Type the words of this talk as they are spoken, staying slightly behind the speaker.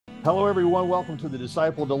Hello, everyone. Welcome to the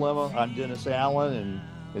Disciple Dilemma. I'm Dennis Allen.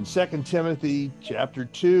 And in 2 Timothy chapter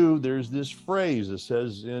 2, there's this phrase that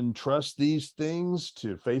says, entrust these things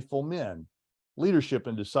to faithful men. Leadership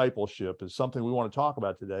and discipleship is something we want to talk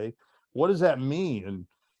about today. What does that mean? And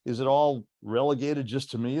is it all relegated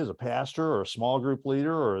just to me as a pastor or a small group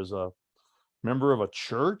leader or as a member of a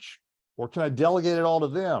church? Or can I delegate it all to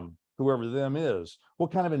them, whoever them is?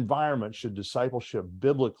 What kind of environment should discipleship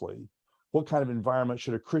biblically, what kind of environment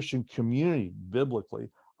should a Christian community biblically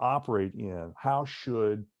operate in? How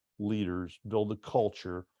should leaders build the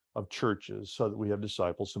culture of churches so that we have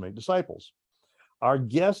disciples who make disciples? Our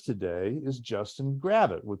guest today is Justin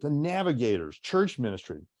Gravitt with the Navigators Church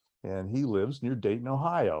Ministry, and he lives near Dayton,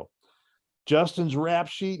 Ohio. Justin's rap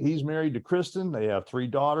sheet, he's married to Kristen. They have 3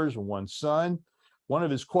 daughters and 1 son. One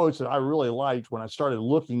of his quotes that I really liked when I started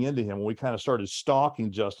looking into him, when we kind of started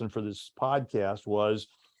stalking Justin for this podcast, was,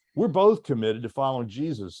 we're both committed to following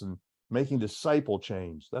Jesus and making disciple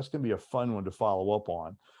change. That's going to be a fun one to follow up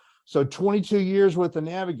on. So 22 years with the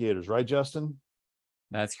Navigators, right, Justin?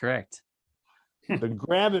 That's correct. The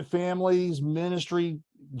Gravitt family's ministry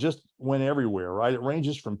just went everywhere, right? It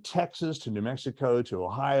ranges from Texas to New Mexico to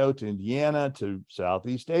Ohio to Indiana to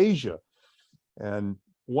Southeast Asia. And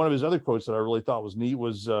one of his other quotes that I really thought was neat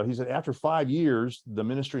was he said, after 5 years, the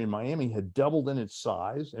ministry in Miami had doubled in its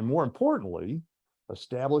size, and more importantly,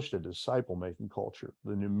 established a disciple-making culture.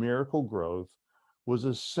 The numerical growth was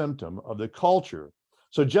a symptom of the culture.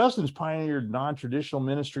 So Justin's pioneered non-traditional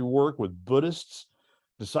ministry work with Buddhists,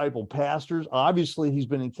 disciple pastors. Obviously, he's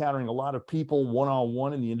been encountering a lot of people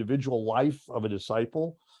one-on-one in the individual life of a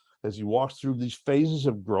disciple as he walks through these phases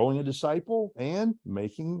of growing a disciple and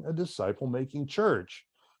making a disciple-making church.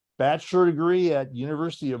 Bachelor degree at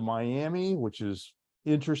University of Miami, which is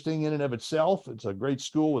interesting in and of itself. It's a great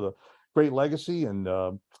school with a great legacy, and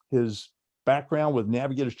his background with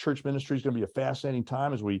Navigators Church Ministry is going to be a fascinating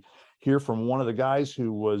time as we hear from one of the guys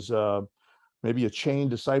who was maybe a chained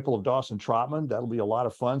disciple of Dawson Trotman. That'll be a lot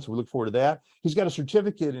of fun, so we look forward to that. He's got a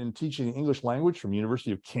certificate in teaching the English language from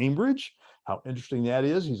University of Cambridge. How interesting that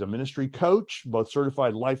is. He's a ministry coach, both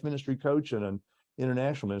certified life ministry coach and an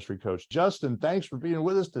international ministry coach. Justin, thanks for being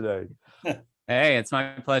with us today. Hey, it's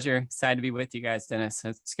my pleasure. Excited to be with you guys, Dennis.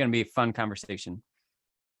 It's going to be a fun conversation.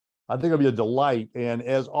 I think it'll be a delight. And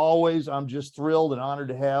as always, I'm just thrilled and honored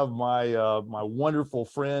to have my my wonderful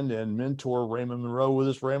friend and mentor, Raymond Monroe, with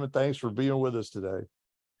us. Raymond, thanks for being with us today.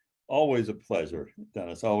 Always a pleasure,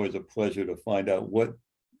 Dennis. Always a pleasure to find out what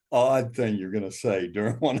odd thing you're going to say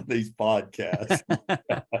during one of these podcasts.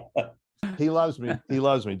 He loves me. He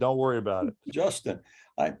loves me. Don't worry about it. Justin,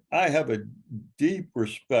 I have a deep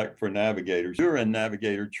respect for Navigators. You're in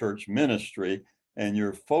Navigator Church Ministry, and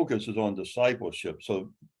your focus is on discipleship.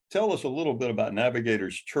 So tell us a little bit about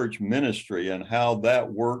Navigators Church Ministry and how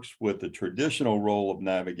that works with the traditional role of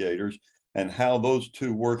Navigators and how those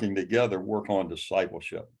two working together work on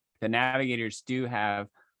discipleship. The Navigators do have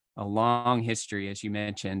a long history, as you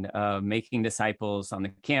mentioned, of making disciples on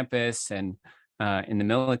the campus and in the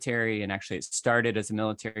military. And actually, it started as a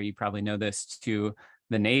military, you probably know this, to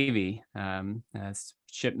the Navy, as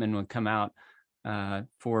shipmen would come out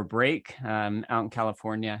for a break out in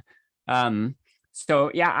California.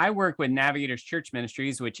 So yeah, I work with Navigators Church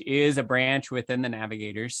Ministries, which is a branch within the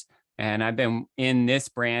Navigators. And I've been in this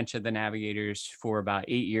branch of the Navigators for about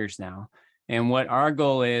 8 years now. And what our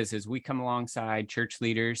goal is we come alongside church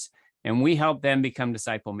leaders and we help them become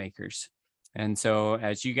disciple makers. And so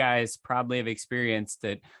as you guys probably have experienced,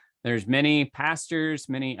 that there's many pastors,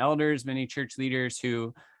 many elders, many church leaders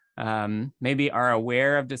who maybe are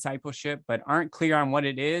aware of discipleship, but aren't clear on what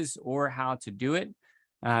it is or how to do it.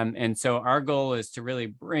 And so our goal is to really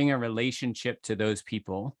bring a relationship to those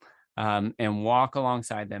people and walk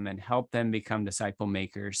alongside them and help them become disciple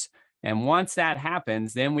makers. And once that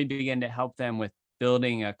happens, then we begin to help them with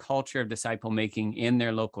building a culture of disciple making in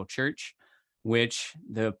their local church, which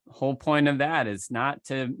the whole point of that is not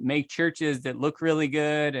to make churches that look really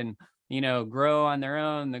good and, grow on their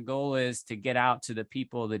own. The goal is to get out to the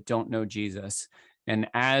people that don't know Jesus. And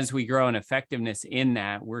as we grow in effectiveness in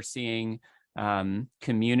that, we're seeing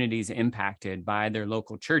communities impacted by their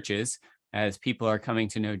local churches as people are coming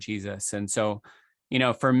to know Jesus. And so,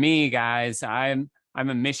 for me, guys, I'm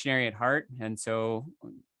a missionary at heart. And so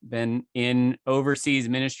been in overseas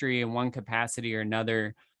ministry in one capacity or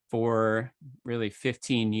another for really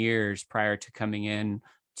 15 years prior to coming in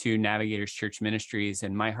to Navigators Church Ministries.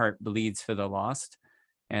 And my heart bleeds for the lost.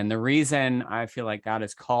 And the reason I feel like God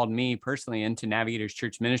has called me personally into Navigators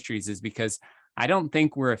Church Ministries is because I don't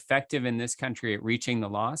think we're effective in this country at reaching the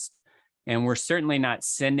lost. And we're certainly not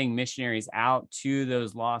sending missionaries out to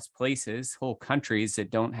those lost places, whole countries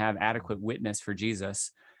that don't have adequate witness for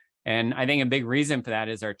Jesus. And I think a big reason for that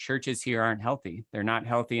is our churches here aren't healthy. They're not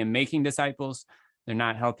healthy in making disciples. They're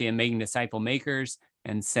not healthy in making disciple makers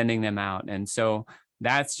and sending them out. And so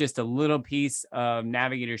that's just a little piece of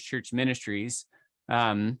Navigators Church Ministries.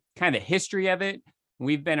 Kind of the history of it.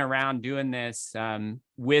 We've been around doing this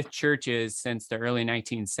with churches since the early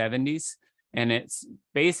 1970s. And it's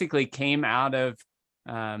basically came out of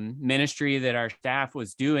ministry that our staff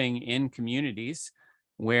was doing in communities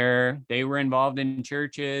where they were involved in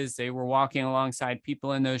churches. They were walking alongside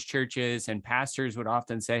people in those churches, and pastors would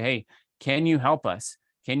often say, hey, can you help us?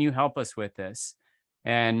 Can you help us with this?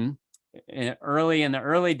 And in the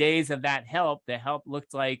early days of that help, the help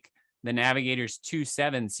looked like the Navigators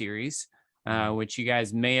 2-7 series, which you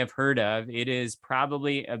guys may have heard of. It is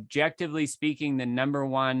probably, objectively speaking, the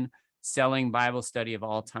 #1 selling Bible study of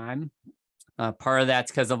all time. Part of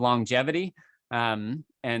that's because of longevity.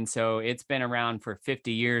 And so it's been around for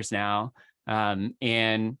 50 years now.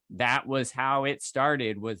 And that was how it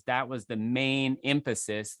started, that was the main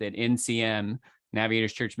emphasis that NCM,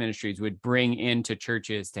 Navigators Church Ministries, would bring into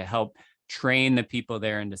churches to help train the people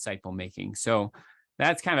there in disciple making. So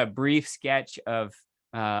that's kind of a brief sketch of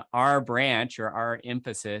our branch or our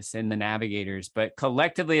emphasis in the Navigators. But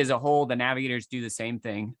collectively as a whole, the Navigators do the same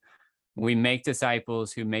thing. We make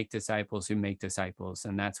disciples who make disciples who make disciples,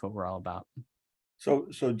 and that's what we're all about.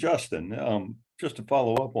 So Justin, just to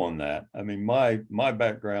follow up on that, I mean, my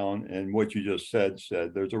background and what you just said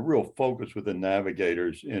there's a real focus within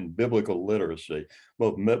Navigators in biblical literacy,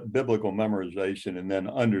 both biblical memorization and then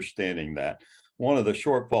understanding that. One of the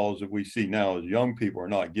shortfalls that we see now is young people are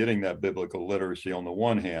not getting that biblical literacy on the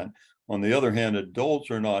one hand. On the other hand,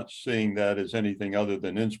 adults are not seeing that as anything other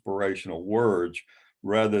than inspirational words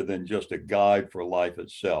rather than just a guide for life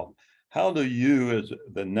itself. How do you, as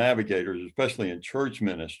the Navigators, especially in church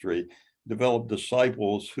ministry, develop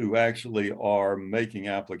disciples who actually are making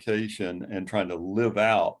application and trying to live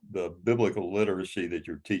out the biblical literacy that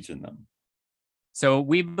you're teaching them? So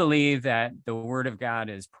we believe that the Word of God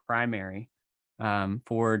is primary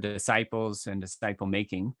for disciples and disciple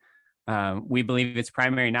making. We believe it's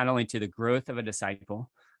primary not only to the growth of a disciple,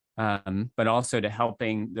 but also to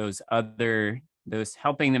helping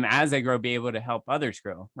helping them as they grow, be able to help others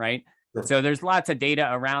grow, right? Sure. So there's lots of data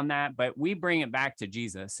around that, but we bring it back to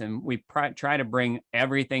Jesus, and we try to bring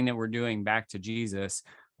everything that we're doing back to Jesus,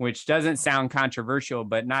 which doesn't sound controversial,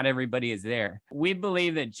 but not everybody is there. We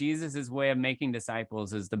believe that Jesus's way of making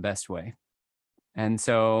disciples is the best way. And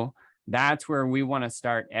so that's where we want to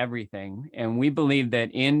start everything. And we believe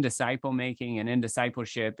that in disciple making and in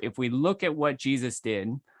discipleship, if we look at what Jesus did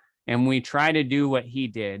and we try to do what he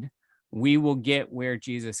did, we will get where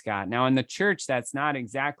Jesus got. Now, in the church, that's not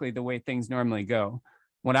exactly the way things normally go.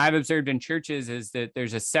 What I've observed in churches is that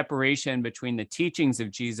there's a separation between the teachings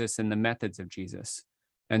of Jesus and the methods of Jesus.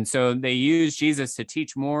 And so they use Jesus to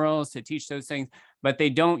teach morals, to teach those things, but they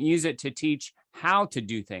don't use it to teach how to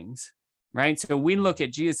do things, right? So we look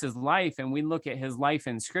at Jesus's life and we look at his life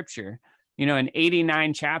in scripture. You know, in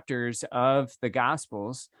 89 chapters of the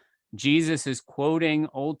Gospels, Jesus is quoting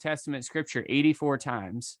Old Testament scripture 84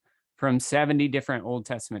 times from 70 different Old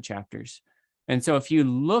Testament chapters. And so if you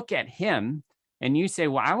look at him and you say,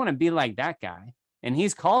 well, I want to be like that guy, and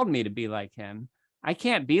he's called me to be like him, I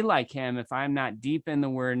can't be like him if I'm not deep in the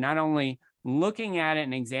word, not only looking at it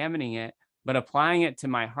and examining it, but applying it to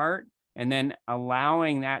my heart and then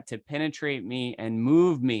allowing that to penetrate me and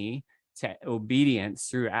move me to obedience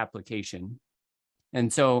through application.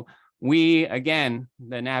 And so we, again,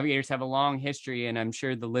 the Navigators have a long history, and I'm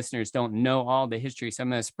sure the listeners don't know all the history, so I'm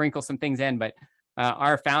going to sprinkle some things in, but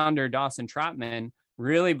our founder, Dawson Trotman,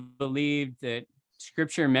 really believed that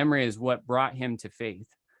scripture memory is what brought him to faith.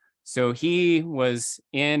 So he was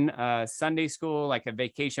in Sunday school, like a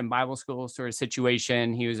vacation Bible school sort of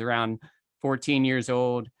situation. He was around 14 years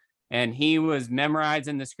old, and he was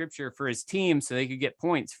memorizing the scripture for his team so they could get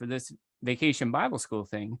points for this vacation Bible school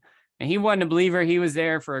thing. And he wasn't a believer. He was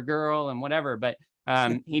there for a girl and whatever, but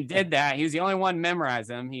he did that. He was the only one memorize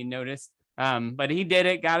them, he noticed. But he did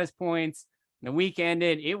it, got his points. The week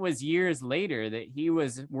ended. It was years later that he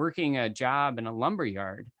was working a job in a lumber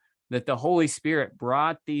yard that the Holy Spirit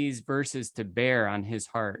brought these verses to bear on his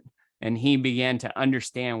heart. And he began to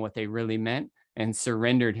understand what they really meant and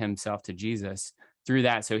surrendered himself to Jesus through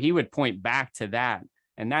that. So he would point back to that.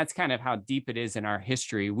 And that's kind of how deep it is in our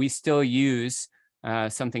history. We still use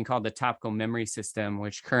something called the topical memory system,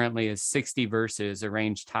 which currently is 60 verses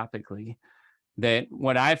arranged topically. That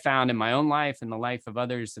what I've found in my own life and the life of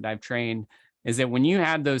others that I've trained is that when you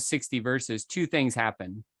have those 60 verses, two things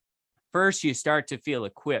happen. first you start to feel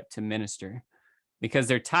equipped to minister because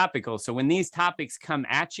they're topical. So when these topics come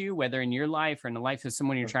at you, whether in your life or in the life of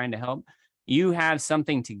someone you're trying to help, you have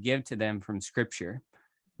something to give to them from scripture.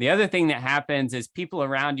 The other thing that happens is people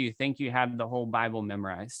around you think you have the whole Bible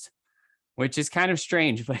memorized, which is kind of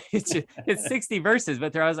strange, but it's 60 verses,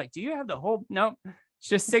 but they're always like, do you have the whole? No, it's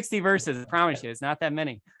just 60 verses. I promise you, it's not that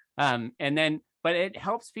many. But it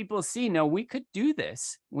helps people see, no, we could do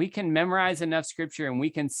this. We can memorize enough scripture and we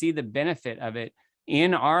can see the benefit of it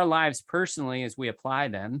in our lives personally as we apply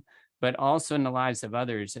them, but also in the lives of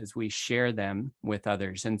others as we share them with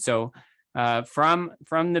others. And so from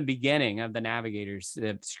the beginning of the Navigators,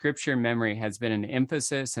 the scripture memory has been an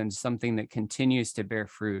emphasis and something that continues to bear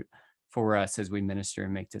fruit for us as we minister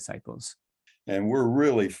and make disciples. And we're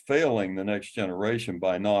really failing the next generation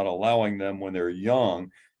by not allowing them when they're young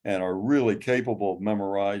and are really capable of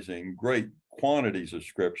memorizing great quantities of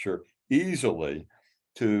scripture easily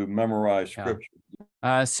to memorize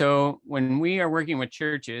scripture. So when we are working with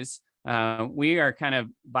churches, we are kind of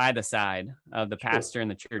by the side of the pastor and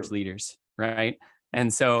the church leaders, right?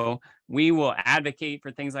 And so we will advocate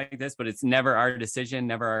for things like this, but it's never our decision,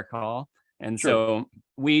 never our call. And so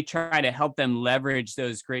we try to help them leverage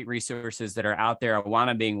those great resources that are out there,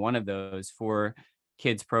 Awana being one of those, for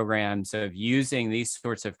kids programs of using these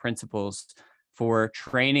sorts of principles for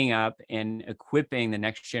training up and equipping the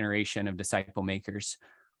next generation of disciple makers.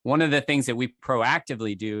 One of the things that we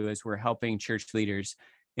proactively do as we're helping church leaders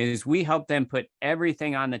is we help them put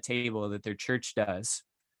everything on the table that their church does.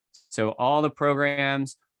 So all the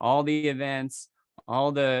programs, all the events,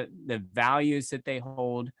 all the values that they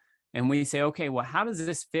hold. And we say, okay, well, how does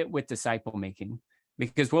this fit with disciple making?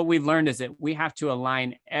 Because what we've learned is that we have to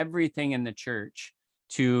align everything in the church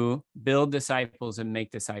to build disciples and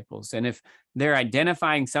make disciples. And if they're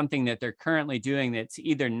identifying something that they're currently doing that's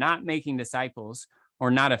either not making disciples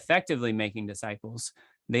or not effectively making disciples,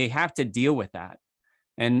 they have to deal with that.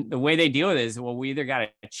 And the way they deal with it is, well, we either got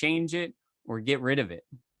to change it or get rid of it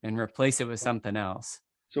and replace it with something else.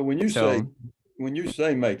 So when you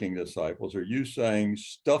say making disciples, are you saying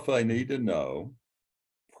stuff I need to know,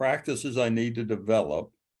 practices I need to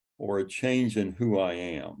develop, or a change in who I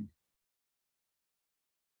am?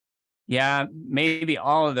 Yeah, maybe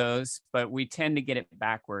all of those, but we tend to get it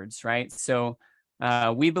backwards, right? So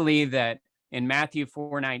we believe that in Matthew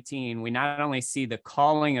 4:19, we not only see the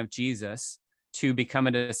calling of Jesus to become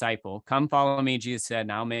a disciple, come follow me, Jesus said,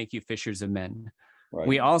 and I'll make you fishers of men. Right.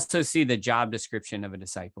 We also see the job description of a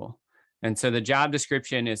disciple. And so the job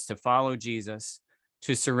description is to follow Jesus,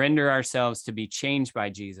 to surrender ourselves to be changed by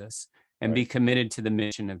Jesus, and be committed to the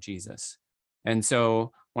mission of Jesus. And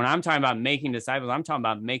so when I'm talking about making disciples, I'm talking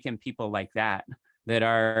about making people like that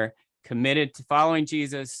are committed to following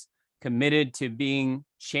Jesus, committed to being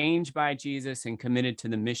changed by Jesus, and committed to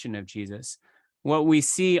the mission of Jesus. What we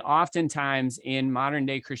see oftentimes in modern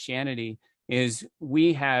day Christianity is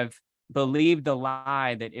we have believed the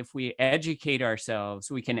lie that if we educate ourselves,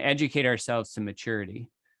 we can educate ourselves to maturity.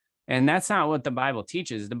 And that's not what the Bible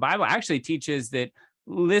teaches. The Bible actually teaches that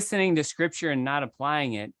listening to scripture and not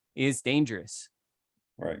applying it is dangerous.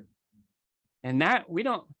 Right. And that we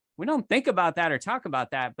don't think about that or talk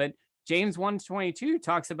about that, but James 1:22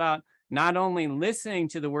 talks about not only listening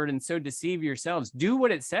to the word and so deceive yourselves, do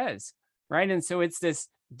what it says, right? And so it's this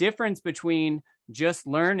difference between just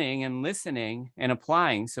learning and listening and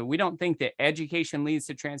applying. So we don't think that education leads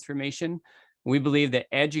to transformation. We believe that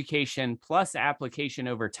education plus application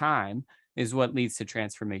over time is what leads to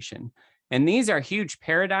transformation. And these are huge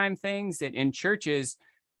paradigm things that in churches,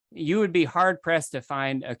 you would be hard pressed to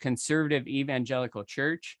find a conservative evangelical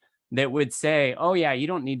church that would say, oh yeah, you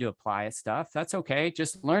don't need to apply stuff. That's okay.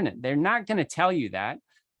 Just learn it. They're not going to tell you that,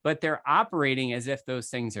 but they're operating as if those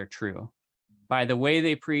things are true by the way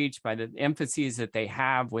they preach, by the emphases that they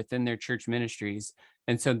have within their church ministries.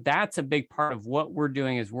 And so that's a big part of what we're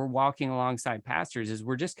doing as we're walking alongside pastors is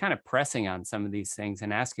we're just kind of pressing on some of these things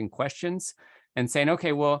and asking questions and saying,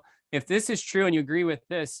 okay, well, if this is true and you agree with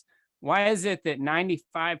this, why is it that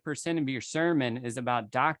 95% of your sermon is about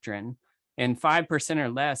doctrine and 5% or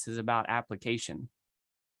less is about application?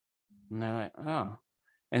 And they're like, oh.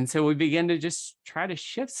 And so we begin to just try to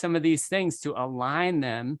shift some of these things to align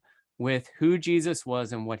them with who Jesus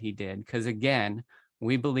was and what he did. Because again,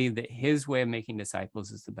 we believe that his way of making disciples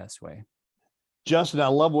is the best way. Justin, I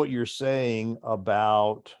love what you're saying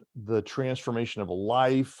about the transformation of a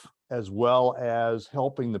life, as well as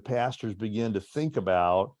helping the pastors begin to think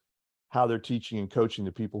about how they're teaching and coaching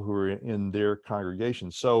the people who are in their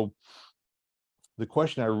congregation. So the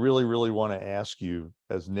question I really, really want to ask you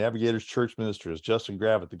as Navigators church minister, as Justin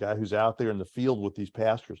Gravitt, the guy who's out there in the field with these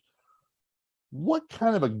pastors, what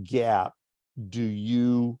kind of a gap do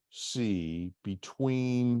you see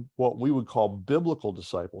between what we would call biblical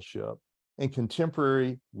discipleship and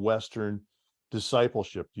contemporary Western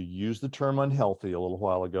discipleship? You used the term unhealthy a little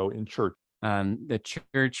while ago in church. The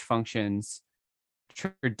church functions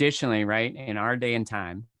traditionally, right? In our day and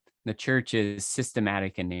time, the church is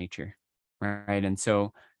systematic in nature, right? And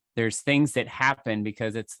so there's things that happen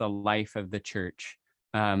because it's the life of the church.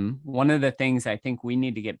 One of the things I think we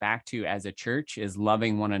need to get back to as a church is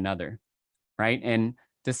loving one another, right? And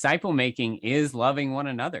disciple making is loving one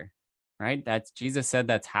another, right? That's Jesus said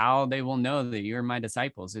that's how they will know that you're my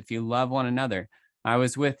disciples, if you love one another. I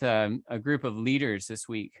was with a group of leaders this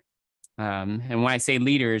week. And when I say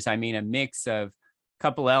leaders, I mean a mix of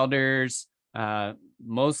couple elders,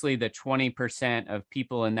 mostly the 20% of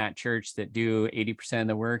people in that church that do 80% of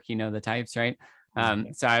the work, you know, the types, right?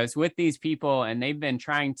 So I was with these people, and they've been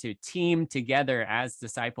trying to team together as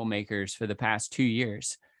disciple makers for the past 2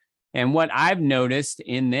 years. And what I've noticed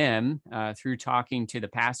in them through talking to the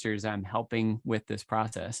pastors I'm helping with this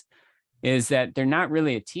process is that they're not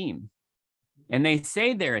really a team. And they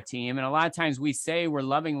say they're a team. And a lot of times we say we're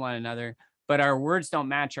loving one another, but our words don't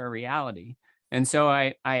match our reality. And so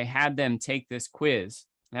I had them take this quiz,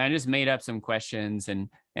 and I just made up some questions and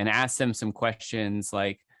asked them some questions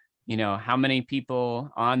like, you know, how many people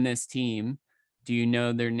on this team do you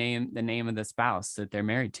know their name, the name of the spouse that they're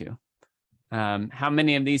married to? How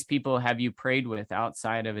many of these people have you prayed with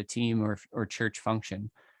outside of a team or church function?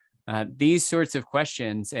 These sorts of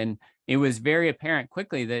questions. And it was very apparent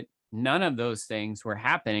quickly that none of those things were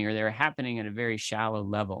happening, or they were happening at a very shallow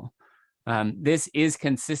level. This is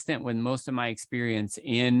consistent with most of my experience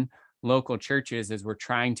in local churches as we're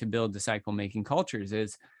trying to build disciple-making cultures,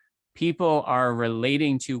 is people are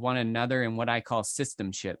relating to one another in what I call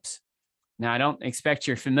systemships. Now, I don't expect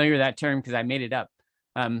you're familiar with that term because I made it up.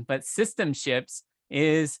 But systemships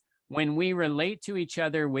is when we relate to each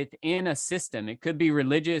other within a system. It could be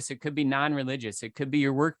religious, it could be non-religious, it could be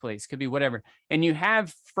your workplace, it could be whatever. And you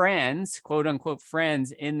have friends, quote unquote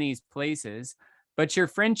friends, in these places, but your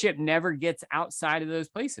friendship never gets outside of those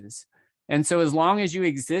places. And so as long as you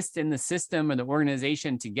exist in the system or the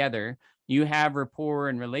organization together, you have rapport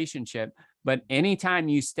and relationship. But anytime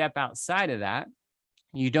you step outside of that,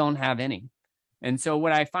 you don't have any. And so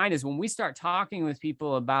what I find is when we start talking with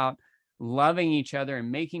people about loving each other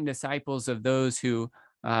and making disciples of those who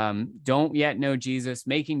don't yet know Jesus,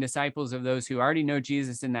 making disciples of those who already know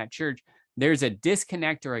Jesus in that church, there's a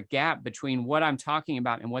disconnect or a gap between what I'm talking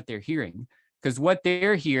about and what they're hearing. Because what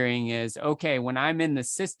they're hearing is, okay, when I'm in the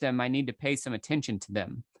system, I need to pay some attention to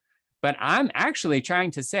them. But I'm actually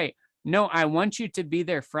trying to say, no, I want you to be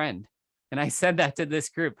their friend. And I said that to this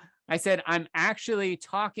group. I said, I'm actually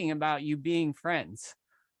talking about you being friends,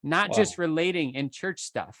 not just relating in church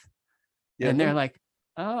stuff. Yeah, and they're like,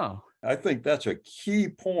 oh. I think that's a key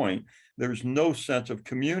point. There's no sense of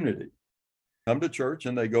community. Come to church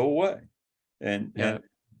and they go away. And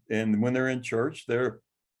when they're in church, they're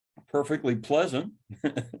perfectly pleasant.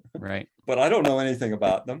 Right. But I don't know anything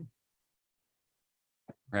about them.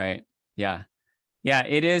 Right. Yeah. Yeah.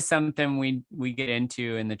 It is something we get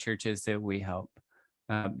into in the churches that we help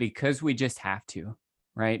because we just have to,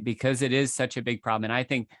 right? Because it is such a big problem. And I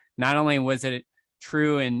think not only was it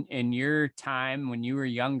true in your time when you were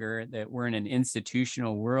younger that we're in an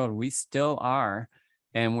institutional world, we still are.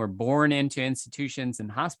 And we're born into institutions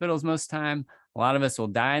and hospitals most time. A lot of us will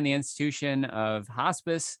die in the institution of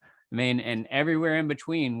hospice. I mean, and everywhere in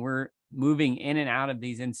between, we're moving in and out of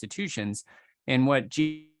these institutions. And what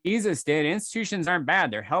Jesus did, institutions aren't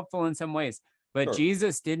bad. They're helpful in some ways, but Sure.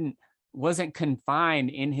 Jesus wasn't confined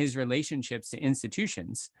in his relationships to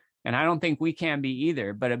institutions. And I don't think we can be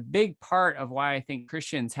either. But a big part of why I think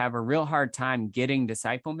Christians have a real hard time getting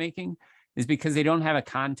disciple making is because they don't have a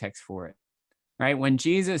context for it. Right? When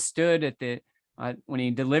Jesus stood at when he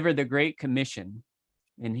delivered the Great Commission,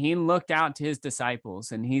 and he looked out to his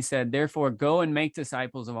disciples and he said, therefore, go and make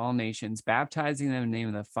disciples of all nations, baptizing them in the name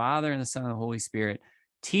of the Father and the Son and the Holy Spirit,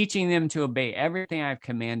 teaching them to obey everything I've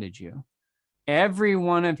commanded you. Every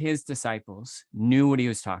one of his disciples knew what he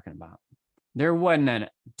was talking about. There wasn't a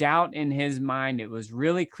doubt in his mind. It was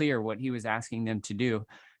really clear what he was asking them to do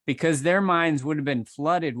because their minds would have been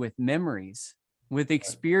flooded with memories, with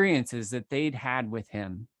experiences that they'd had with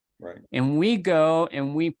him. Right. And we go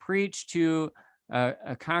and we preach to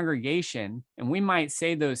a congregation, and we might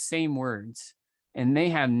say those same words, and they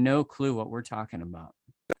have no clue what we're talking about.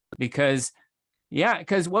 Because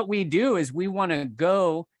what we do is we want to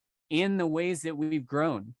go in the ways that we've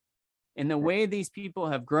grown. And the way these people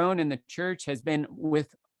have grown in the church has been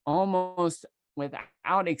almost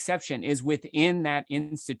without exception is within that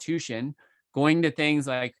institution going to things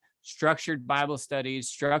like structured Bible studies,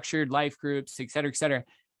 structured life groups, et cetera, et cetera.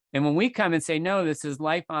 And when we come and say, no, this is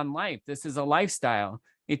life on life, this is a lifestyle,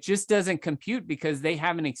 it just doesn't compute because they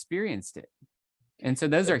haven't experienced it. And so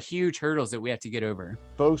those are huge hurdles that we have to get over.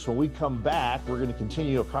 Folks, when we come back, we're going to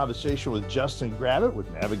continue a conversation with Justin Gravitt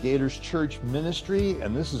with Navigators Church Ministry.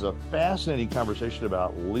 And this is a fascinating conversation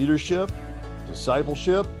about leadership,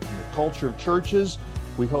 discipleship, and the culture of churches.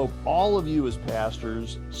 We hope all of you as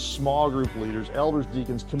pastors, small group leaders, elders,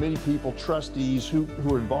 deacons, committee people, trustees who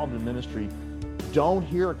are involved in ministry, don't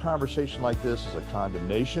hear a conversation like this as a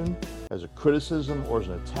condemnation, as a criticism, or as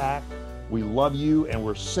an attack. We love you, and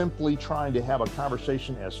we're simply trying to have a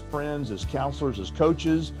conversation as friends, as counselors, as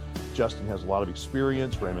coaches. Justin has a lot of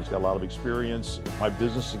experience. Raymond's got a lot of experience. My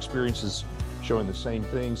business experience is showing the same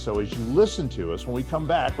thing. So as you listen to us, when we come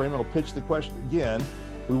back, Raymond will pitch the question again.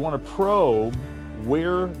 We want to probe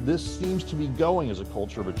where this seems to be going as a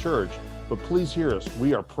culture of a church. But please hear us.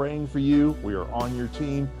 We are praying for you. We are on your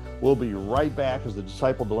team. We'll be right back as the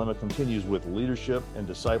Disciple Dilemma continues with leadership and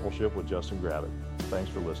discipleship with Justin Gravitt. Thanks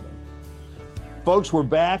for listening. Folks, we're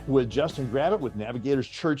back with Justin Gravitt with Navigators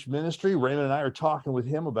Church Ministry. Raymond and I are talking with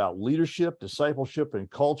him about leadership, discipleship, and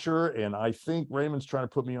culture. And I think Raymond's trying to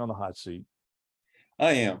put me on the hot seat.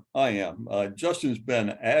 I am. Justin's been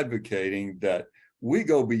advocating that we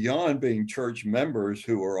go beyond being church members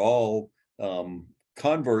who are all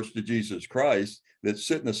converts to Jesus Christ that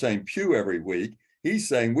sit in the same pew every week. He's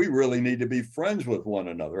saying we really need to be friends with one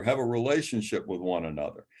another, have a relationship with one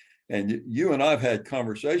another. And you and I've had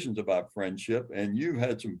conversations about friendship, and you've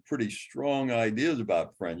had some pretty strong ideas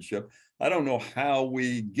about friendship. I don't know how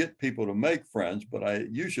we get people to make friends, but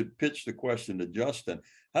you should pitch the question to Justin.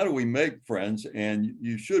 How do we make friends? And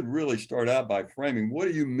you should really start out by framing, what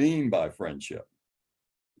do you mean by friendship?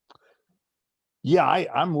 Yeah,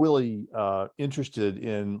 I'm really interested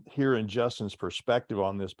in hearing Justin's perspective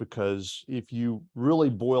on this, because if you really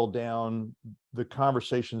boil down the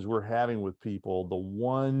conversations we're having with people, the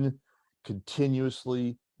one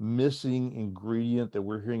continuously missing ingredient that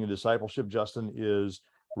we're hearing in discipleship, Justin, is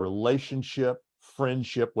relationship,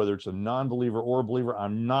 friendship, whether it's a non-believer or a believer.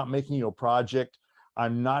 I'm not making you a project.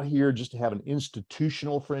 I'm not here just to have an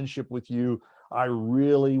institutional friendship with you. I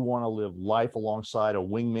really want to live life alongside a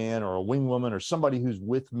wingman or a wingwoman or somebody who's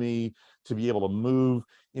with me to be able to move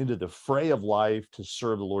into the fray of life to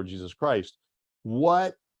serve the Lord Jesus Christ.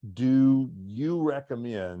 What do you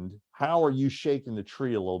recommend? How are you shaking the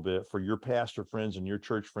tree a little bit for your pastor friends and your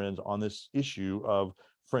church friends on this issue of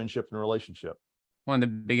friendship and relationship? One of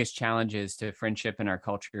the biggest challenges to friendship in our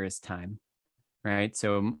culture is time, right?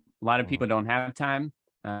 So a lot of people don't have time.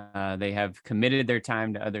 They have committed their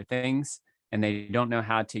time to other things, and they don't know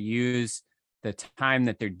how to use the time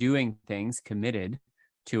that they're doing things committed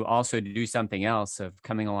to also do something else of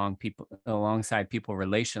coming alongside people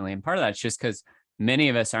relationally. And part of that's just because many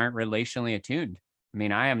of us aren't relationally attuned. I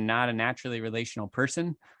mean, I am not a naturally relational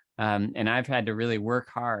person, and I've had to really work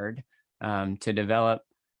hard to develop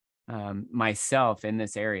myself in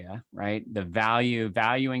this area, right? The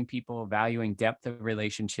valuing people, valuing depth of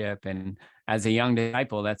relationship. And as a young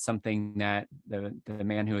disciple, that's something that the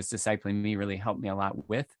man who was discipling me really helped me a lot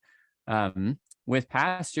with. With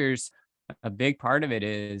pastors, a big part of it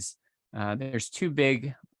is there's two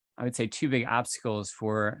big obstacles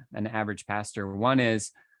for an average pastor. One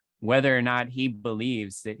is whether or not he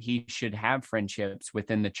believes that he should have friendships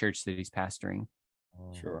within the church that he's pastoring.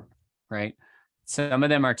 Sure. Right. Some of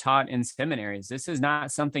them are taught in seminaries. This is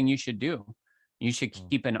not something you should do. You should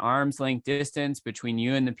keep an arm's length distance between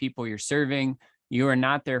you and the people you're serving. You are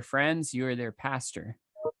not their friends. You are their pastor.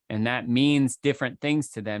 And that means different things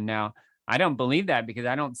to them. Now, I don't believe that because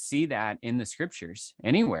I don't see that in the scriptures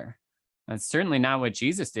anywhere. That's certainly not what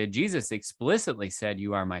Jesus did. Jesus explicitly said,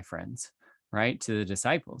 "You are my friends," right, to the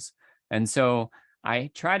disciples. And so I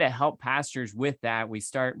try to help pastors with that. We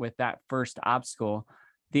start with that first obstacle.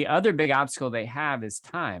 The other big obstacle they have is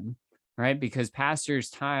time, right? Because pastors'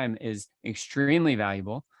 time is extremely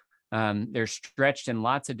valuable. They're stretched in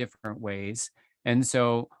lots of different ways. And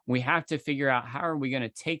so we have to figure out, how are we going to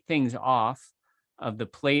take things off of the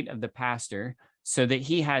plate of the pastor so that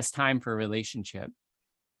he has time for relationship?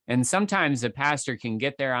 And sometimes the pastor can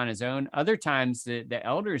get there on his own. Other times the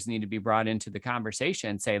elders need to be brought into the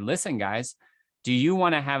conversation and say, listen, guys, do you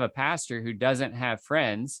want to have a pastor who doesn't have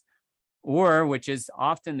friends? Or, which is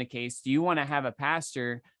often the case, do you want to have a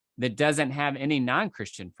pastor that doesn't have any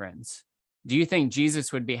non-Christian friends? Do you think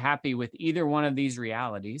Jesus would be happy with either one of these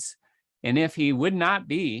realities? And if he would not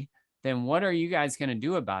be, then what are you guys going to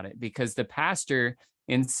do about it? Because the pastor,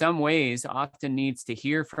 in some ways, often needs to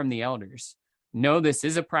hear from the elders. No, this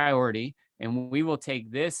is a priority, and we will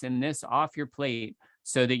take this and this off your plate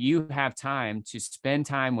so that you have time to spend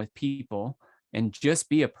time with people and just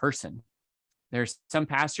be a person. There's some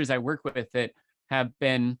pastors I work with that have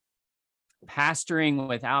been pastoring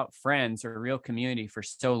without friends or real community for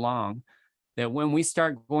so long that when we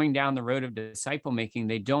start going down the road of disciple making,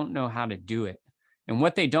 they don't know how to do it. And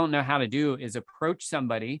what they don't know how to do is approach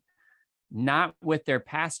somebody not with their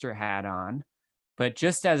pastor hat on, but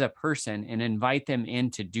just as a person, and invite them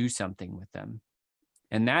in to do something with them.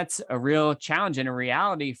 And that's a real challenge and a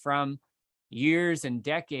reality from years and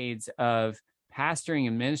decades of pastoring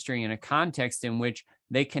and ministering in a context in which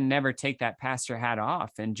they can never take that pastor hat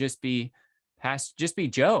off and just be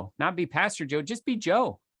Joe, not be Pastor Joe, just be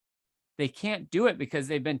Joe. They can't do it because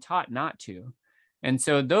they've been taught not to. And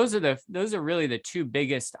so those are really the two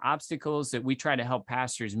biggest obstacles that we try to help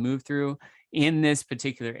pastors move through in this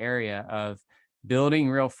particular area of building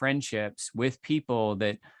real friendships with people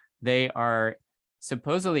that they are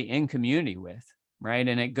supposedly in community with, right?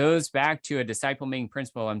 And it goes back to a disciple making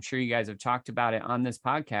principle. I'm sure you guys have talked about it on this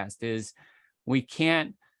podcast, is we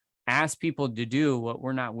can't ask people to do what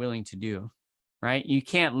we're not willing to do, right? You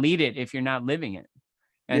can't lead it if you're not living it.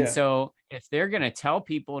 And so if they're going to tell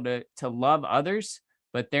people to love others,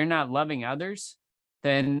 but they're not loving others,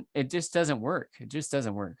 then it just doesn't work. It just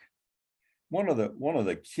doesn't work. One of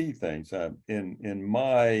the key things in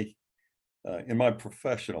my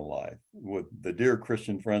professional life with the dear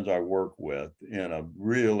Christian friends I work with in a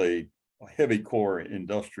really heavy core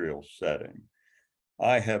industrial setting,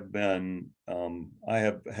 I have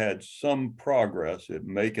had some progress at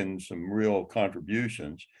making some real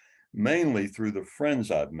contributions, mainly through the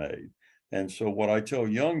friends I've made. And so what I tell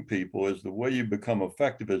young people is the way you become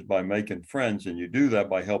effective is by making friends, and you do that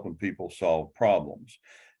by helping people solve problems.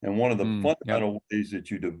 And one of the fundamental ways that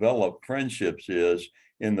you develop friendships is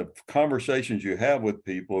in the conversations you have with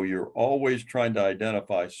people, you're always trying to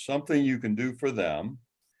identify something you can do for them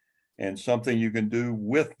and something you can do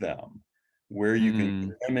with them, where you can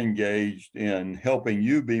get them engaged in helping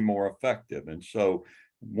you be more effective. And so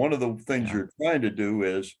one of the things you're trying to do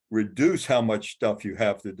is reduce how much stuff you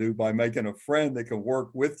have to do by making a friend that can work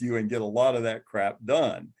with you and get a lot of that crap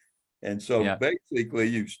done. And so basically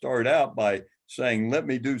you start out by saying, let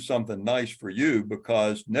me do something nice for you,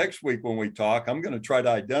 because next week when we talk, I'm going to try to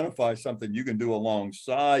identify something you can do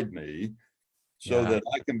alongside me so that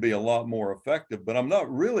I can be a lot more effective. But I'm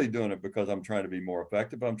not really doing it because I'm trying to be more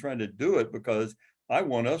effective. I'm trying to do it because I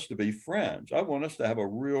want us to be friends. I want us to have a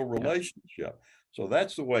real relationship. So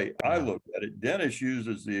that's the way I look at it. Dennis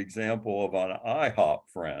uses the example of an IHOP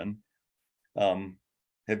friend.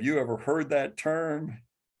 Have you ever heard that term?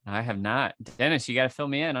 I have not. Dennis, you got to fill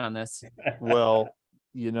me in on this. Well,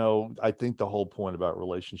 I think the whole point about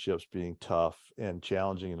relationships being tough and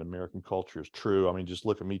challenging in American culture is true. I mean, just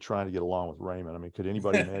look at me trying to get along with Raymond. I mean, could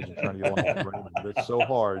anybody imagine trying to get along with Raymond? It's so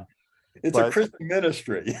hard. It's a Christian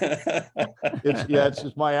ministry.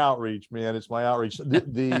 It's my outreach, man. It's my outreach.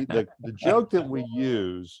 The joke that we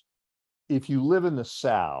use, if you live in the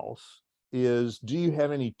South, is, do you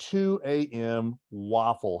have any 2 a.m.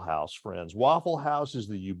 Waffle House friends? Waffle House is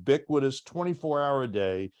the ubiquitous 24-hour a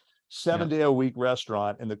day, 7-day-a-week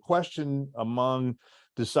restaurant. And the question among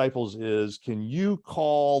disciples is, can you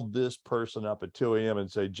call this person up at 2 a.m. and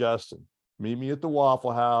say, Justin, meet me at the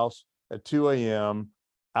Waffle House at 2 a.m.,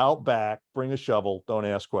 out back, bring a shovel, don't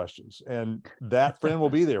ask questions. And that friend will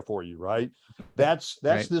be there for you, right? That's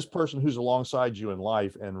this person who's alongside you in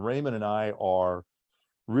life. And Raymond and I are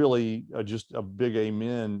really just a big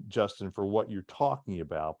amen, Justin, for what you're talking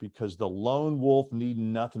about, because the lone wolf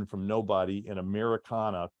needing nothing from nobody in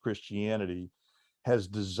Americana Christianity has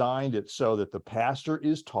designed it so that the pastor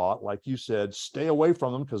is taught, like you said, stay away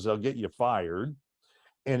from them because they'll get you fired.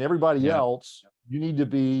 And everybody else, you need to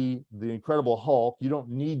be the Incredible Hulk. You don't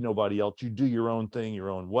need nobody else. You do your own thing, your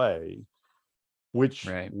own way, which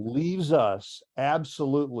leaves us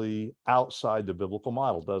absolutely outside the biblical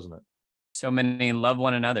model, doesn't it? So many love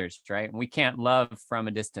one another's, right? We can't love from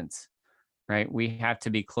a distance, right? We have to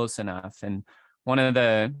be close enough. And one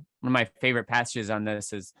of my favorite passages on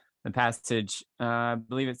this is the passage, I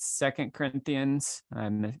believe it's 2 Corinthians, I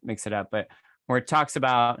mix it up, but where it talks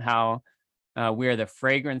about how we are the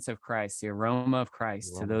fragrance of Christ, the aroma of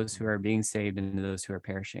Christ to those who are being saved and to those who are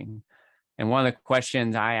perishing. And one of the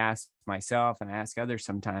questions I ask myself and I ask others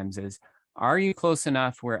sometimes is, are you close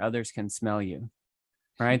enough where others can smell you?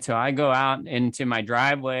 Right. So I go out into my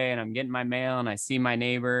driveway and I'm getting my mail and I see my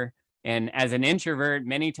neighbor. And as an introvert,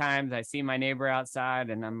 many times I see my neighbor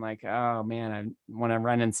outside and I'm like, oh man, I want to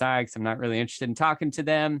run inside because I'm not really interested in talking to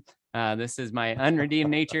them. This is my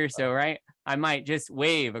unredeemed nature. So, I might just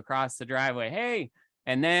wave across the driveway. Hey,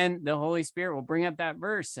 And then the Holy Spirit will bring up that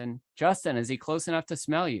verse. And Justin, is he close enough to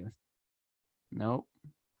smell you? Nope.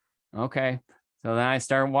 Okay. So then I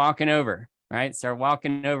start walking over, right? Start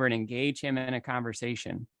walking over and engage him in a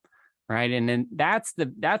conversation. Right. And then that's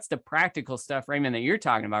the practical stuff, Raymond, that you're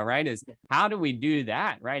talking about, right? Is how do we do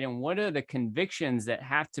that? Right. And what are the convictions that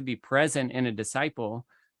have to be present in a disciple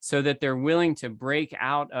so that they're willing to break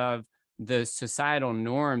out of the societal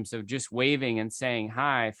norms of just waving and saying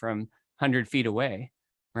hi from 100 feet away?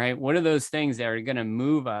 Right. What are those things that are going to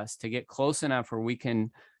move us to get close enough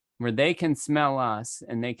where they can smell us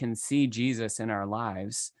and they can see Jesus in our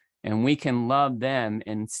lives? And we can love them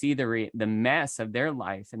and see the mess of their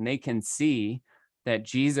life, and they can see that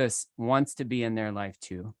Jesus wants to be in their life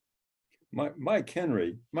too. Mike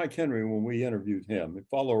Henry, when we interviewed him, the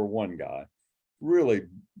follower one guy, really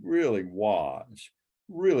wise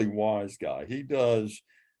guy. He does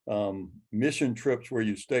mission trips where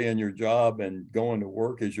you stay in your job and going to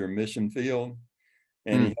work as your mission field.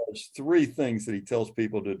 And he has 3 things that he tells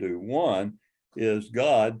people to do. One is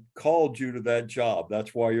God called you to that job.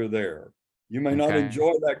 That's why you're there. You may not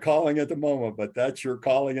enjoy that calling at the moment, but that's your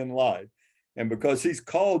calling in life. And because he's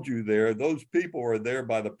called you there, those people are there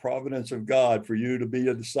by the providence of God for you to be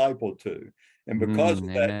a disciple to. And because of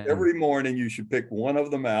that, every morning you should pick one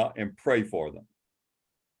of them out and pray for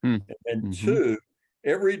them. And 2,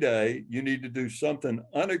 every day you need to do something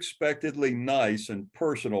unexpectedly nice and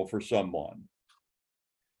personal for someone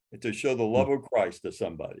to show the love of Christ to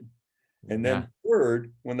somebody. And then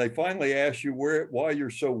 3rd, when they finally ask you why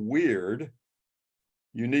you're so weird,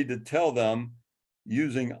 you need to tell them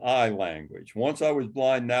using I language. Once I was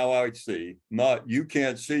blind, now I see. Not you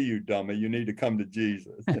can't see, you dummy. You need to come to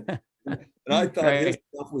Jesus. And I thought his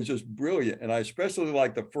stuff was just brilliant. And I especially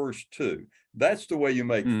like the first 2. That's the way you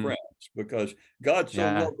make friends, because God so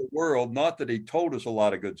loved the world, not that he told us a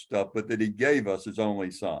lot of good stuff, but that he gave us his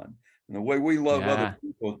only son. And the way we love other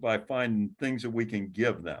people is by finding things that we can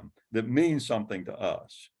give them that mean something to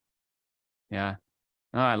us. Yeah.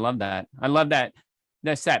 Oh, I love that. I love that.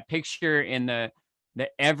 That's that picture in the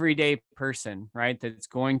everyday person, right? That's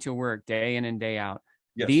going to work day in and day out.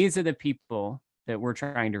 Yes. These are the people that we're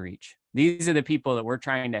trying to reach. These are the people that we're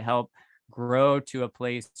trying to help grow to a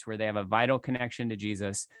place where they have a vital connection to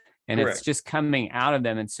Jesus. And it's just coming out of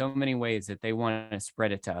them in so many ways that they want to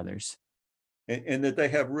spread it to others. And that they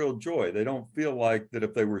have real joy. They don't feel like that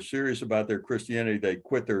if they were serious about their Christianity, they'd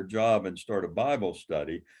quit their job and start a Bible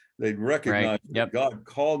study. They'd recognize that God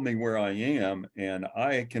called me where I am, and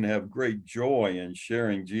I can have great joy in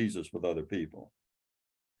sharing Jesus with other people.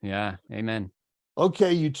 Yeah, amen.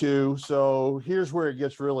 Okay, you two. So here's where it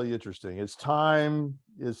gets really interesting. It's time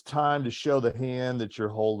to show the hand that you're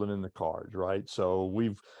holding in the cards, right? So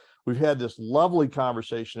we've had this lovely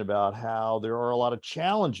conversation about how there are a lot of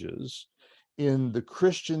challenges in the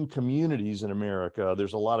Christian communities in America.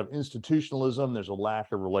 There's a lot of institutionalism. There's a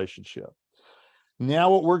lack of relationship.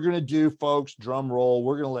 Now what we're going to do, folks, drum roll,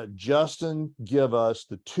 we're going to let Justin give us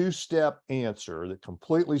the 2-step answer that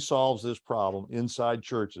completely solves this problem inside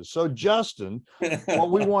churches. So Justin,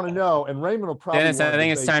 what we want to know, and Raymond will probably— Dennis, I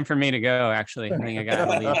think it's time for me to go, actually. I think I got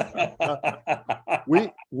to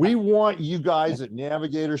leave. We want you guys at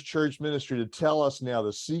Navigators Church Ministry to tell us now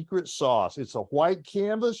the secret sauce. It's a white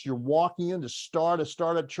canvas. You're walking in to start a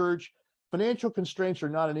startup church. Financial constraints are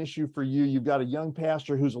not an issue for you. You've got a young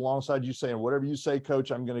pastor who's alongside you saying, whatever you say, coach,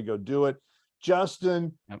 I'm going to go do it.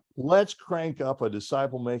 Justin, let's crank up a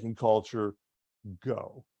disciple-making culture.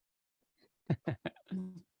 Go.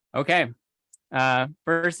 Okay.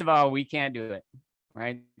 First of all, we can't do it,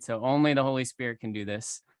 right? So only the Holy Spirit can do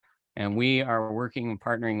this. And we are working and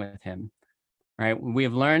partnering with him, right? We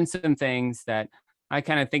have learned some things that I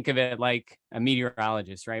kind of think of it like a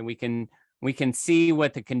meteorologist, right? We can see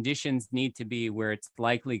what the conditions need to be where it's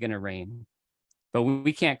likely going to rain, but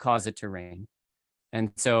we can't cause it to rain.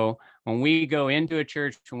 And so when we go into a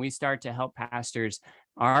church, when we start to help pastors,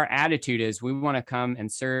 our attitude is we want to come and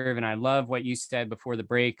serve. And I love what you said before the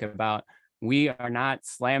break about we are not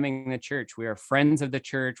slamming the church. We are friends of the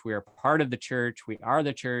church. We are part of the church. We are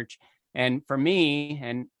the church. And for me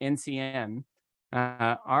and NCM,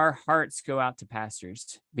 our hearts go out to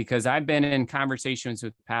pastors, because I've been in conversations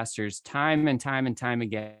with pastors time and time and time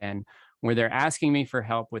again, where they're asking me for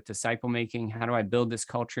help with disciple making. How do I build this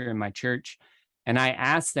culture in my church? And I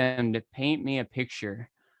ask them to paint me a picture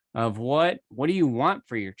of what do you want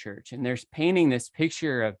for your church? And they're painting this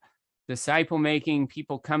picture of disciple making,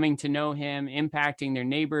 people coming to know him, impacting their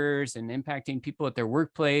neighbors and impacting people at their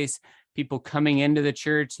workplace, people coming into the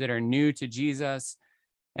church that are new to Jesus.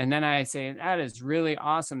 And then I say, that is really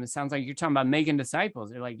awesome. It sounds like you're talking about making disciples.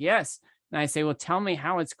 They're like, yes. And I say, well, tell me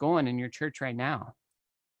how it's going in your church right now.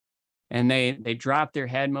 and they drop their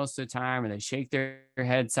head most of the time, or they shake their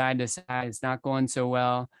head side to side. It's not going so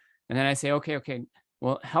well. And then I say, okay,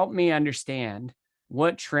 well, help me understand,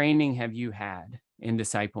 what training have you had in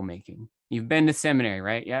disciple making? You've been to seminary,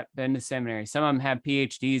 right? Yep, been to seminary. Some of them have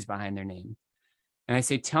PhDs behind their name. And I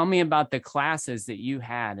say, tell me about the classes that you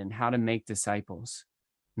had and how to make disciples.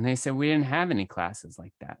 And they said, we didn't have any classes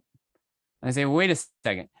like that. And I say, well, wait a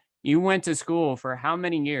second. You went to school for how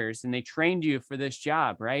many years and they trained you for this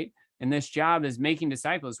job, right? And this job is making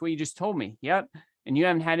disciples. Well, you just told me. Yep. And you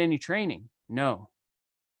haven't had any training. No.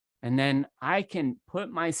 And then I can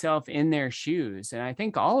put myself in their shoes, and I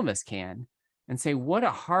think all of us can, and say, what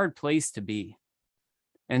a hard place to be.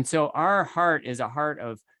 And so our heart is a heart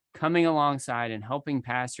of coming alongside and helping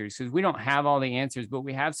pastors, because we don't have all the answers, but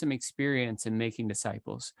we have some experience in making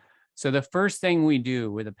disciples. So the first thing we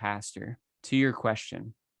do with a pastor, to your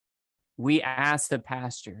question, we ask the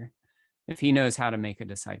pastor if he knows how to make a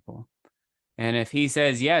disciple. And if he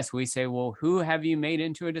says yes, we say, well, who have you made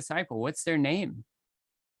into a disciple? What's their name?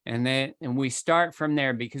 And we start from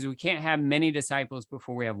there, because we can't have many disciples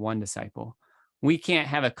before we have one disciple. We can't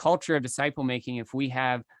have a culture of disciple making if we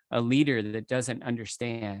have a leader that doesn't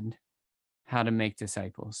understand how to make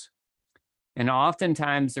disciples. And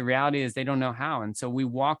oftentimes the reality is they don't know how. And so we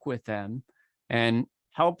walk with them and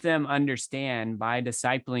help them understand by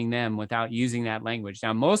discipling them without using that language.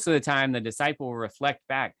 Now, most of the time, the disciple will reflect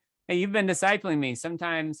back, hey, you've been discipling me.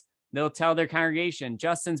 Sometimes they'll tell their congregation,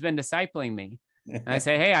 Justin's been discipling me. And I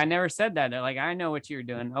say, hey, I never said that. They're like, I know what you're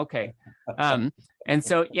doing. Okay. And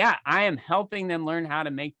so, yeah, I am helping them learn how to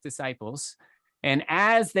make disciples. And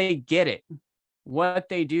as they get it, what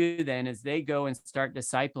they do then is they go and start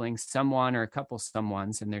discipling someone or a couple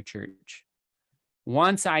someones in their church.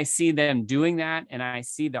 Once I see them doing that and I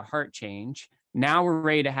see the heart change, now we're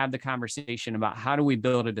ready to have the conversation about how do we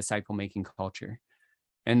build a disciple-making culture.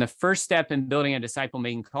 And the first step in building a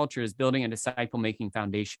disciple-making culture is building a disciple-making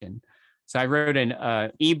foundation. So I wrote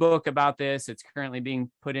an ebook about this. It's currently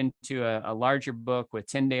being put into a larger book with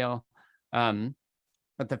Tyndale.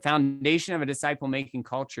 But the foundation of a disciple-making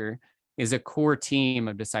culture is a core team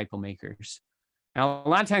of disciple makers. Now, a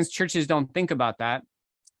lot of times churches don't think about that.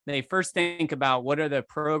 They first think about what are the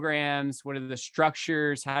programs, what are the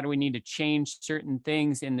structures, how do we need to change certain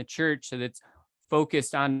things in the church so that's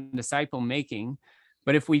focused on disciple making.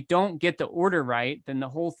 But if we don't get the order right, then the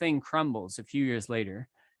whole thing crumbles a few years later.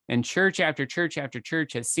 And church after church after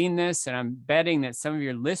church has seen this, and I'm betting that some of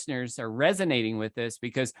your listeners are resonating with this,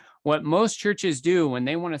 because what most churches do when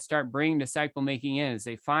they want to start bringing disciple making in is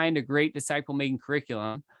they find a great disciple making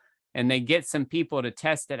curriculum and they get some people to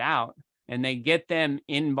test it out and they get them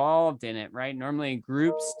involved in it, right? Normally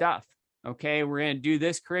group stuff. Okay, we're going to do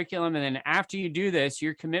this curriculum. And then after you do this,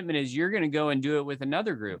 your commitment is you're going to go and do it with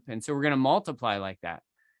another group. And so we're going to multiply like that.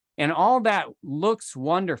 And all that looks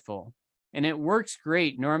wonderful. And it works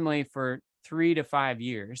great normally for 3 to 5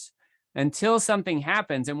 years until something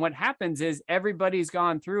happens. And what happens is everybody's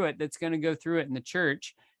gone through it that's going to go through it in the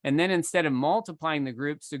church. And then instead of multiplying the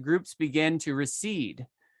groups begin to recede.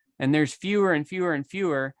 And there's fewer and fewer and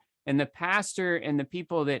fewer. And the pastor and the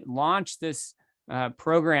people that launch this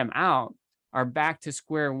program out are back to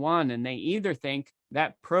square one. And they either think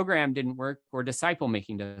that program didn't work or disciple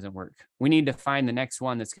making doesn't work. We need to find the next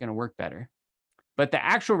one that's going to work better. But the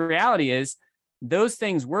actual reality is those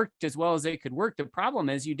things worked as well as they could work. The problem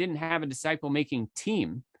is you didn't have a disciple-making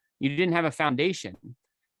team. You didn't have a foundation.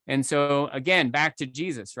 And so, again, back to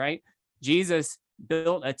Jesus, right? Jesus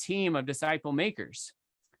built a team of disciple makers.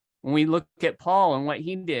 When we look at Paul and what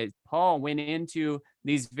he did, Paul went into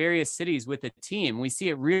these various cities with a team. We see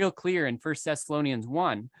it real clear in 1 Thessalonians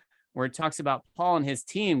 1, where it talks about Paul and his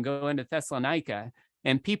team go into Thessalonica,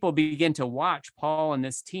 and people begin to watch Paul and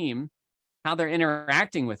this team, how they're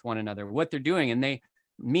interacting with one another, what they're doing. And they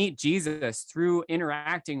meet Jesus through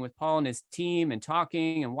interacting with Paul and his team and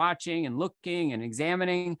talking and watching and looking and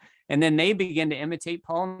examining. And then they begin to imitate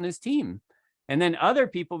Paul and his team. And then other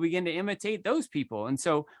people begin to imitate those people. And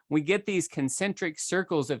so we get these concentric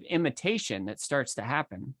circles of imitation that starts to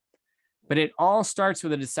happen. But it all starts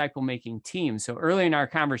with a disciple-making team. So early in our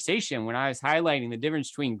conversation, when I was highlighting the difference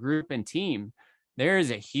between group and team, there is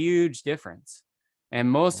a huge difference. And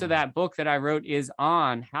most of that book that I wrote is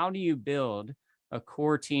on how do you build a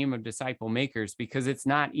core team of disciple makers, because it's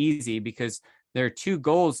not easy, because there are 2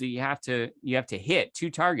 goals that you have to hit, 2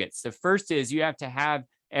 targets. The first is you have to have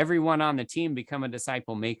everyone on the team become a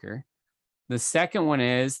disciple maker. The second one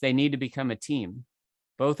is they need to become a team.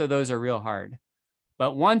 Both of those are real hard.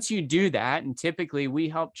 But once you do that, and typically we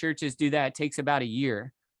help churches do that, it takes about a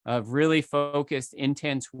year. of really focused,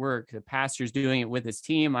 intense work. The pastor's doing it with his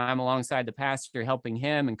team. I'm alongside the pastor, helping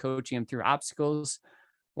him and coaching him through obstacles.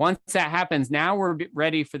 Once that happens, now we're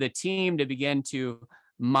ready for the team to begin to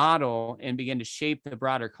model and begin to shape the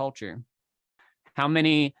broader culture. How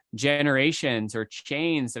many generations or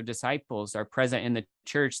chains of disciples are present in the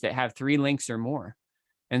church that have 3 links or more?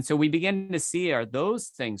 And so we begin to see, are those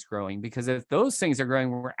things growing? Because if those things are growing,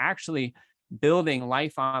 we're actually building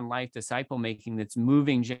life on life disciple making that's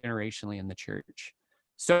moving generationally in the church.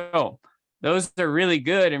 So those are really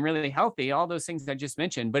good and really healthy, all those things I just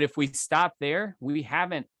mentioned. But if we stop there, we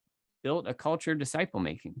haven't built a culture of disciple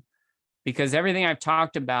making, because everything I've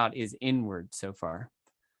talked about is inward so far.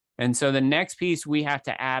 And so the next piece we have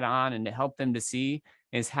to add on and to help them to see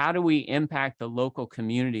is, how do we impact the local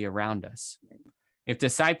community around us? If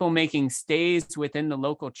disciple making stays within the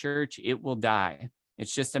local church, it will die.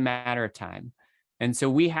 It's just a matter of time. And so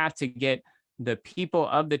we have to get the people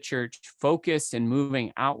of the church focused and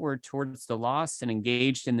moving outward towards the lost and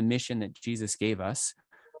engaged in the mission that Jesus gave us,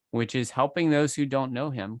 which is helping those who don't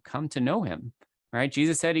know him come to know him, right?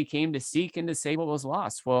 Jesus said he came to seek and to save what was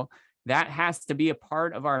lost. Well, that has to be a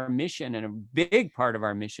part of our mission, and a big part of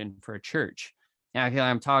our mission for a church. Now, I feel like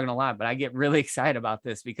I'm talking a lot, but I get really excited about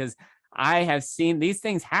this because I have seen these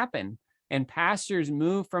things happen, and pastors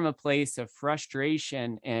move from a place of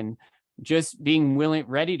frustration and just being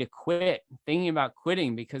ready to quit, thinking about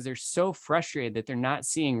quitting because they're so frustrated that they're not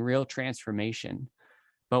seeing real transformation.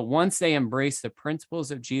 But once they embrace the principles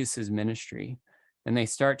of Jesus's ministry and they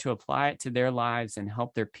start to apply it to their lives and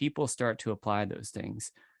help their people start to apply those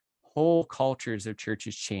things, whole cultures of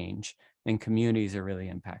churches change and communities are really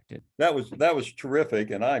impacted. That was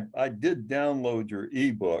terrific. And I did download your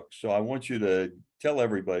ebook. So I want you to tell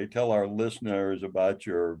our listeners about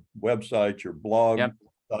your website, your blog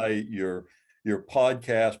site, your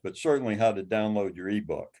podcast, but certainly how to download your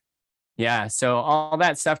ebook. Yeah. So all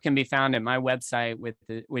that stuff can be found at my website,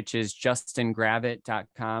 which is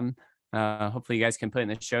justingravitt.com. Hopefully you guys can put in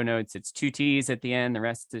the show notes. It's 2 T's at the end. The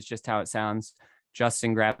rest is just how it sounds.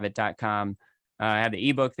 justingravitt.com. I have the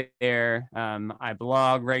ebook there. I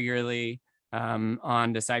blog regularly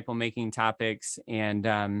on disciple making topics.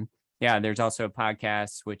 And there's also a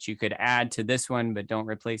podcast, which you could add to this one, but don't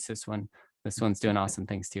replace this one. This one's doing awesome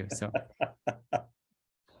things too. So,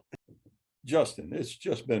 Justin, it's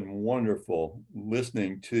just been wonderful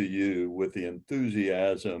listening to you with the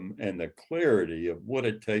enthusiasm and the clarity of what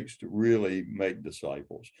it takes to really make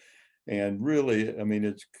disciples. And really, I mean,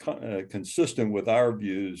 it's consistent with our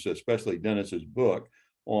views, especially Dennis's book,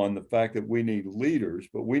 on the fact that we need leaders,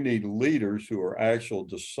 but we need leaders who are actual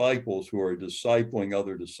disciples who are discipling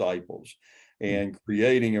other disciples and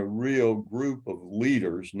creating a real group of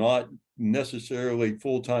leaders, not necessarily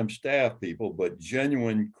full-time staff people, but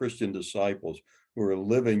genuine Christian disciples who are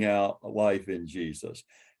living out a life in Jesus.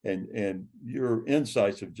 And your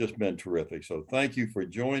insights have just been terrific. So thank you for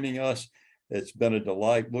joining us. It's been a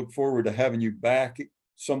delight. Look forward to having you back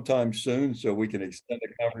sometime soon so we can extend the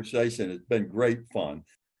conversation. It's been great fun.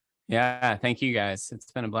 Yeah, thank you guys.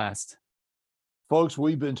 It's been a blast. Folks,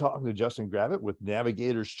 we've been talking to Justin Gravitt with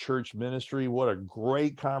Navigators Church Ministry. What a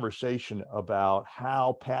great conversation about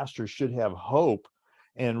how pastors should have hope,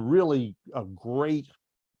 and really a great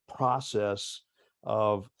process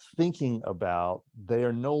of thinking about they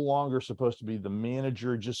are no longer supposed to be the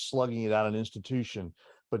manager just slugging it out an institution,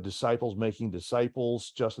 but disciples making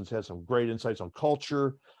disciples. Justin's had some great insights on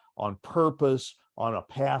culture, on purpose, on a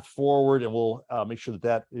path forward, and we'll make sure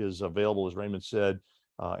that is available, as Raymond said,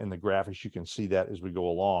 in the graphics. You can see that as we go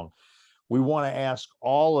along. We want to ask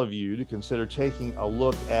all of you to consider taking a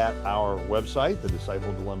look at our website,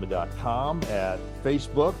 thediscipledilemma.com, at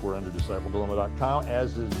Facebook, we're under discipledilemma.com,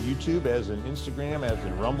 as is YouTube, as in Instagram, as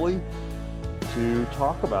in Rumbly, to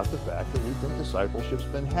talk about the fact that we think discipleship's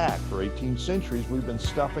been hacked. For 18 centuries, we've been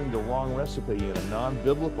stuffing the wrong recipe in a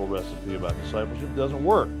non-biblical recipe about discipleship. It doesn't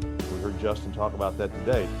work. We heard Justin talk about that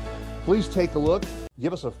today. Please take a look,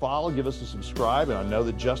 give us a follow, give us a subscribe, and I know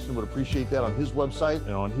that Justin would appreciate that on his website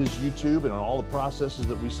and on his YouTube and on all the processes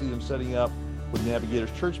that we see him setting up with Navigators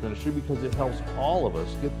Church Ministry, because it helps all of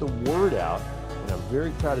us get the word out in a very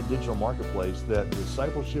crowded digital marketplace that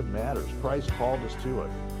discipleship matters. Christ called us to it.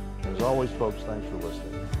 As always, folks, thanks for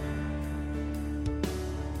listening.